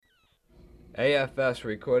AFS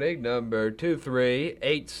recording number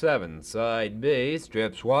 2387, side B,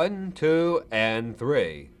 strips 1, 2, and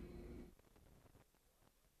 3.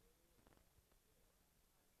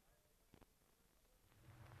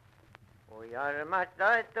 Oi armas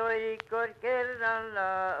taittoi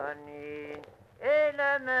kerrallaan niin,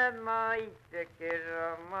 elämä maitse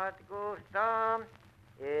kerran matkustaa.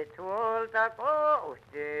 Et huolta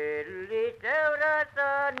koustelli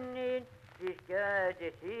seurata niin, siis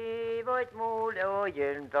kätesi voit mulle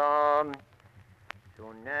ojentaa.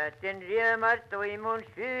 Sun näten riemastoi mun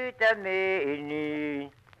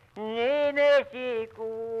sydämeni, nimesi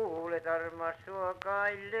kuulet armas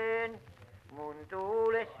suokailleen. Mun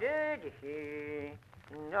tuule sydihin,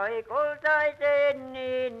 noi koltaisen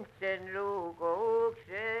niin sen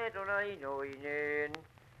rukoukset on ainoinen.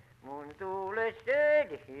 Mun tuule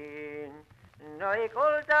sydihin, noi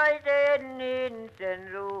koltaisen niin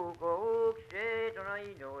sen rukoukset on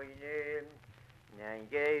ainoinen. Näin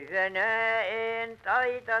köyhänä en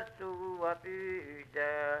taita sua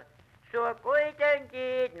pyytää, sua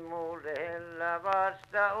kuitenkin mulle hellä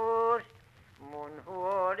vastaus. Mun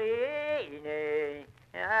huolini,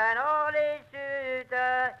 hän oli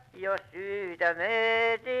syytä, jos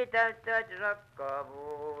sydämesi täyttäis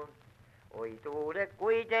rakkaavuus. Oi tuule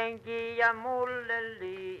kuitenkin ja mulle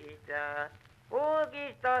liitä,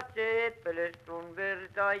 kulkistat seppeles sun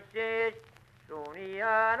vertaises, sun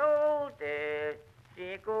ihanuutees,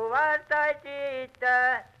 sikuvastais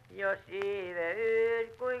siitä, jos siive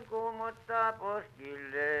kuin kummottaa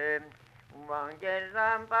poskille. Vaan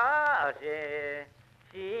kerran pääsee,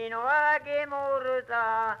 sinuakin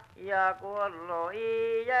murtaa ja kuollo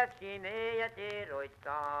iäksi meidät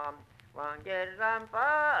eroittaa. Vaan kerran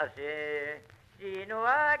pääsee,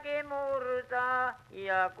 sinuakin murtaa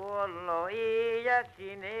ja kuollo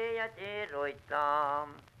iäksi meidät eroittaa.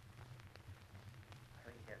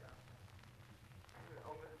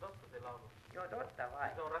 Onko se totta se laulu? Joo, totta vai?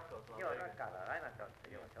 Se on rakkauslaulu. Joo, rakkauslaulu, aivan totta.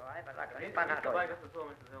 Joo, se on aivan rakkaus. Mistä paikasta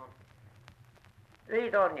Suomessa se on?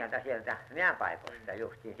 Ylitornialta sieltä, meidän paikoista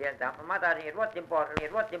justiin, sieltä Matarin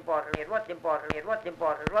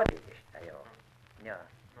Ruotsista, joo. Joo,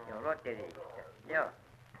 joo, Ruotsiriikistä, joo.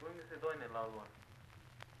 Kuinka se toinen laulu on?